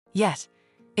Yet,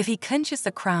 if he clinches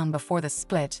the crown before the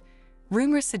split,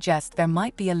 rumors suggest there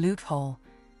might be a loophole.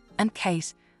 And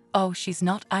Kate, oh, she's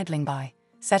not idling by,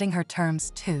 setting her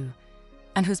terms too.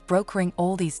 And who's brokering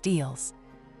all these deals?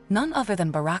 None other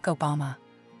than Barack Obama.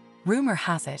 Rumor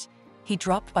has it, he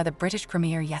dropped by the British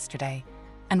Premier yesterday,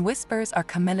 and whispers are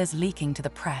Camilla's leaking to the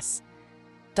press.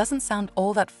 Doesn't sound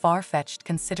all that far-fetched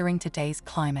considering today's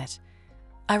climate.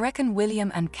 I reckon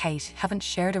William and Kate haven't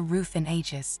shared a roof in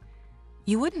ages.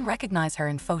 You wouldn't recognize her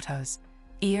in photos.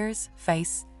 Ears,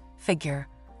 face, figure,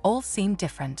 all seem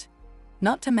different.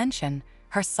 Not to mention,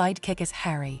 her sidekick is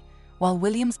Harry, while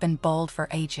William's been bald for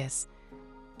ages.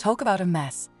 Talk about a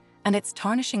mess, and it's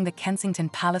tarnishing the Kensington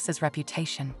Palace's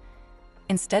reputation.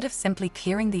 Instead of simply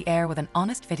clearing the air with an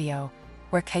honest video,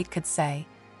 where Kate could say,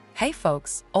 "Hey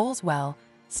folks, all's well,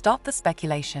 stop the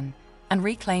speculation," and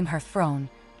reclaim her throne,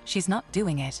 she's not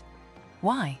doing it.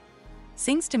 Why?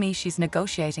 Seems to me she's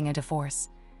negotiating a divorce.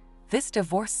 This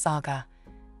divorce saga,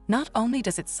 not only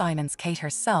does it silence Kate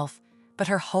herself, but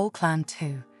her whole clan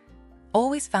too.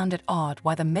 Always found it odd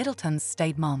why the Middletons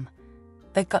stayed mum.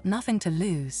 They've got nothing to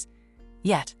lose.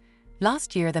 Yet,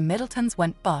 last year the Middletons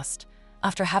went bust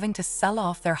after having to sell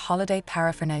off their holiday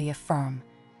paraphernalia firm.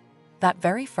 That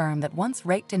very firm that once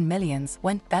raked in millions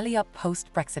went belly up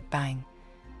post-Brexit bang.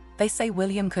 They say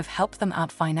William could have helped them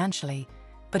out financially,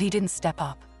 but he didn't step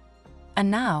up. And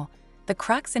now, the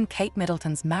cracks in Kate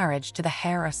Middleton's marriage to the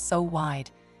heir are so wide,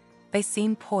 they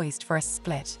seem poised for a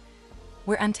split.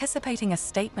 We're anticipating a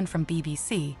statement from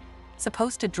BBC,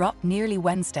 supposed to drop nearly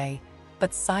Wednesday,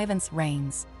 but silence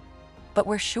reigns. But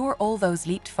we're sure all those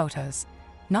leaked photos,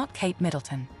 not Kate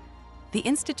Middleton. The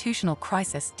institutional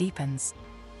crisis deepens.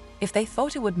 If they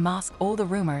thought it would mask all the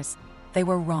rumors, they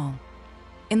were wrong.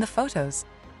 In the photos,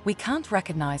 we can't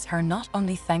recognize her not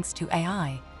only thanks to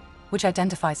AI, which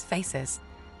identifies faces,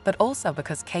 but also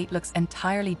because Kate looks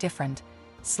entirely different,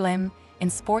 slim, in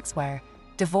sportswear,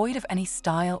 devoid of any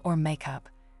style or makeup.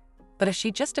 But if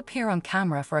she'd just appear on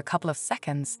camera for a couple of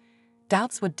seconds,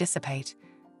 doubts would dissipate.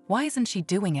 Why isn't she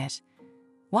doing it?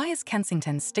 Why is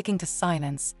Kensington sticking to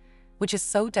silence, which is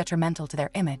so detrimental to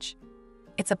their image?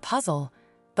 It's a puzzle,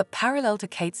 but parallel to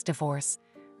Kate's divorce,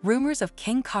 rumors of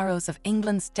King Carlos of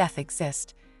England's death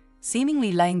exist,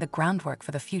 seemingly laying the groundwork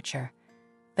for the future.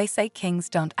 They say kings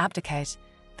don't abdicate,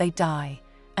 they die,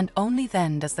 and only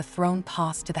then does the throne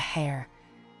pass to the heir.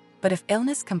 But if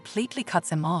illness completely cuts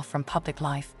him off from public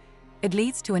life, it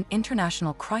leads to an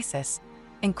international crisis,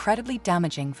 incredibly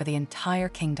damaging for the entire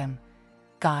kingdom.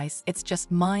 Guys, it's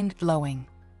just mind-blowing.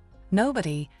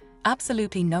 Nobody,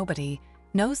 absolutely nobody,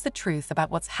 knows the truth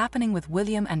about what's happening with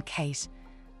William and Kate.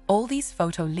 All these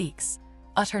photo leaks,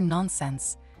 utter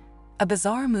nonsense. A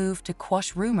bizarre move to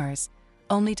quash rumors,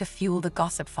 only to fuel the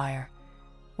gossip fire.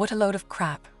 What a load of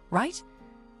crap, right?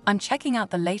 I'm checking out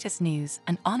the latest news,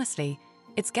 and honestly,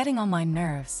 it's getting on my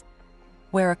nerves.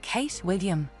 Where are Kate,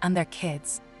 William, and their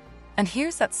kids? And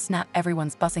here's that snap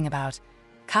everyone's buzzing about,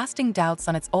 casting doubts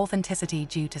on its authenticity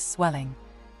due to swelling.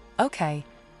 Okay,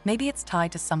 maybe it's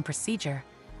tied to some procedure.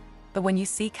 But when you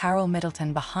see Carol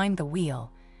Middleton behind the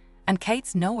wheel, and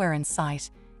Kate's nowhere in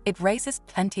sight, it raises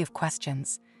plenty of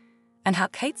questions. And how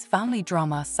Kate's family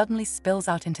drama suddenly spills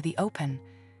out into the open.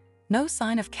 No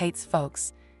sign of Kate's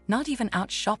folks, not even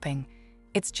out shopping.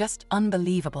 It's just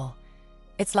unbelievable.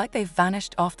 It's like they've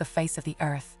vanished off the face of the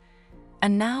earth.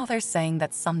 And now they're saying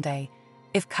that someday,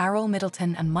 if Carol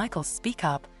Middleton and Michael speak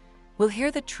up, we'll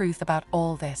hear the truth about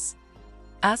all this.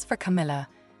 As for Camilla,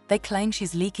 they claim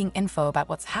she's leaking info about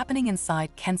what's happening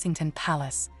inside Kensington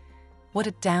Palace. What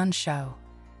a down show.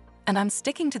 And I'm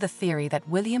sticking to the theory that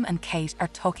William and Kate are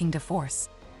talking divorce.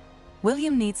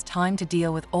 William needs time to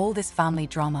deal with all this family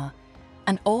drama,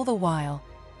 and all the while,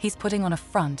 he's putting on a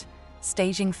front,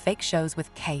 staging fake shows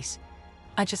with Kate.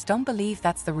 I just don't believe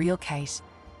that's the real Kate.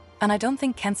 And I don't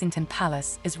think Kensington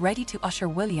Palace is ready to usher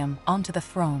William onto the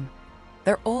throne.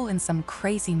 They're all in some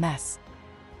crazy mess.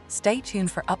 Stay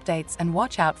tuned for updates and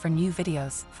watch out for new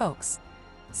videos, folks.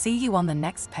 See you on the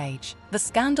next page. The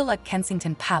scandal at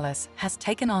Kensington Palace has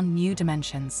taken on new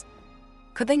dimensions.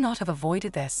 Could they not have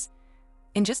avoided this?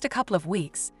 In just a couple of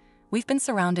weeks, we've been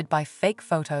surrounded by fake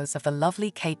photos of the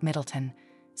lovely Kate Middleton,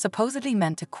 supposedly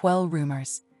meant to quell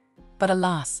rumors. But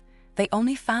alas, they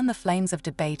only fan the flames of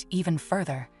debate even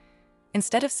further.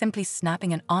 Instead of simply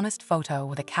snapping an honest photo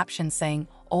with a caption saying,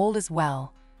 "All is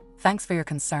well, thanks for your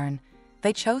concern,"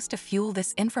 they chose to fuel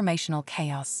this informational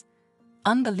chaos.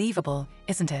 Unbelievable,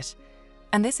 isn't it?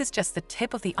 And this is just the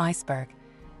tip of the iceberg.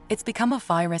 It's become a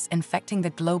virus infecting the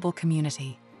global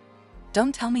community.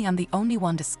 Don't tell me I'm the only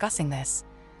one discussing this.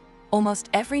 Almost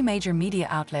every major media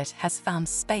outlet has found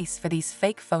space for these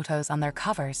fake photos on their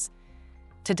covers.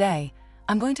 Today,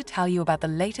 I'm going to tell you about the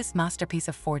latest masterpiece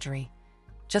of forgery.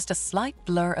 Just a slight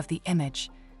blur of the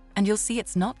image, and you'll see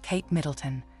it's not Kate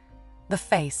Middleton. The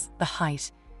face, the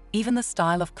height, even the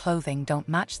style of clothing don't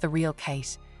match the real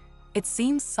Kate. It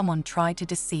seems someone tried to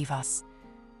deceive us.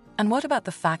 And what about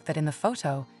the fact that in the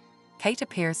photo, Kate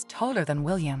appears taller than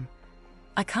William?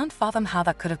 I can't fathom how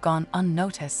that could have gone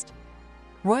unnoticed.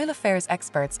 Royal affairs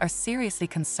experts are seriously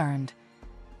concerned.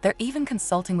 They're even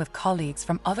consulting with colleagues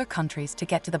from other countries to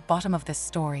get to the bottom of this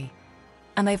story.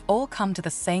 And they've all come to the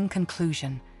same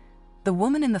conclusion. The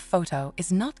woman in the photo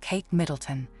is not Kate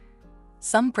Middleton.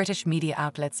 Some British media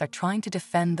outlets are trying to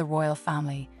defend the royal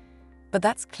family, but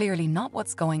that's clearly not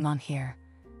what's going on here.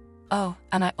 Oh,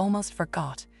 and I almost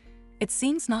forgot. It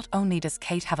seems not only does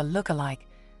Kate have a look-alike,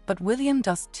 but William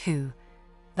does too.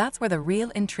 That's where the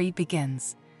real intrigue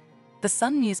begins. The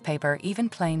Sun newspaper even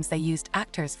claims they used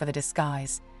actors for the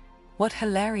disguise. What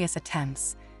hilarious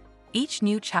attempts. Each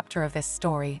new chapter of this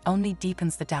story only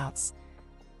deepens the doubts.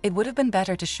 It would have been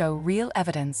better to show real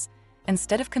evidence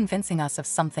instead of convincing us of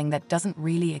something that doesn't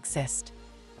really exist.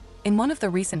 In one of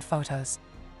the recent photos,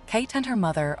 Kate and her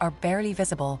mother are barely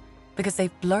visible because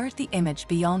they've blurred the image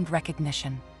beyond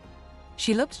recognition.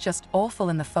 She looked just awful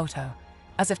in the photo,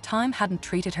 as if time hadn't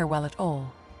treated her well at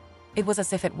all. It was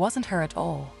as if it wasn't her at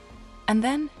all. And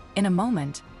then, in a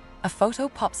moment, a photo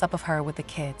pops up of her with the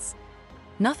kids.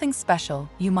 Nothing special,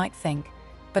 you might think,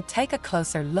 but take a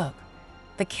closer look.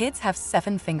 The kids have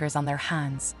 7 fingers on their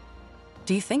hands.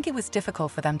 Do you think it was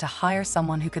difficult for them to hire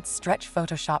someone who could stretch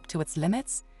Photoshop to its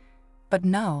limits? But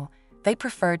no, they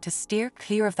preferred to steer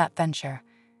clear of that venture.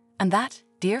 And that,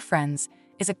 dear friends,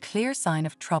 is a clear sign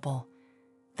of trouble.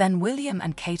 Then William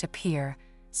and Kate appear,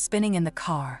 spinning in the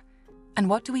car. And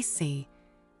what do we see?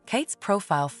 Kate's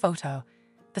profile photo,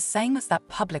 the same as that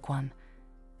public one.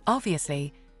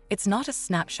 Obviously, it's not a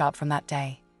snapshot from that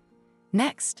day.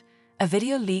 Next, a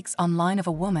video leaks online of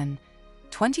a woman,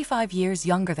 25 years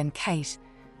younger than Kate,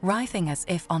 writhing as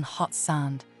if on hot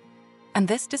sand. And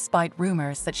this despite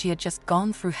rumors that she had just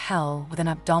gone through hell with an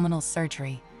abdominal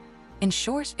surgery. In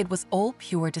short, it was all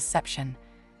pure deception.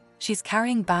 She's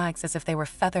carrying bags as if they were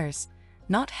feathers,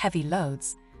 not heavy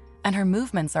loads, and her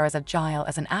movements are as agile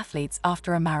as an athlete's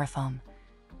after a marathon.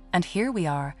 And here we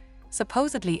are,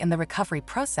 supposedly in the recovery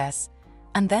process,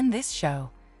 and then this show.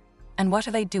 And what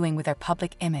are they doing with their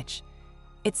public image?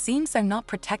 It seems they're not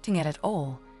protecting it at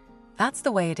all. That's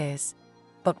the way it is.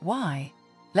 But why?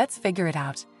 Let's figure it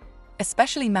out.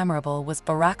 Especially memorable was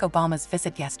Barack Obama's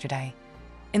visit yesterday.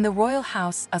 In the royal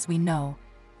house, as we know,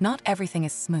 not everything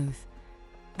is smooth.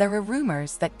 There are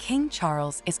rumors that King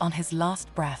Charles is on his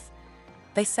last breath.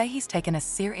 They say he's taken a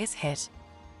serious hit.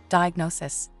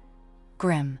 Diagnosis: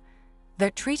 grim. They're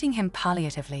treating him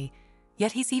palliatively,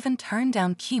 yet he's even turned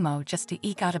down chemo just to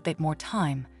eke out a bit more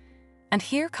time. And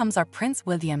here comes our Prince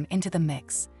William into the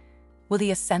mix. Will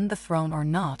he ascend the throne or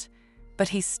not? But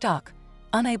he's stuck,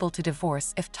 unable to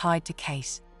divorce if tied to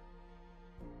Kate.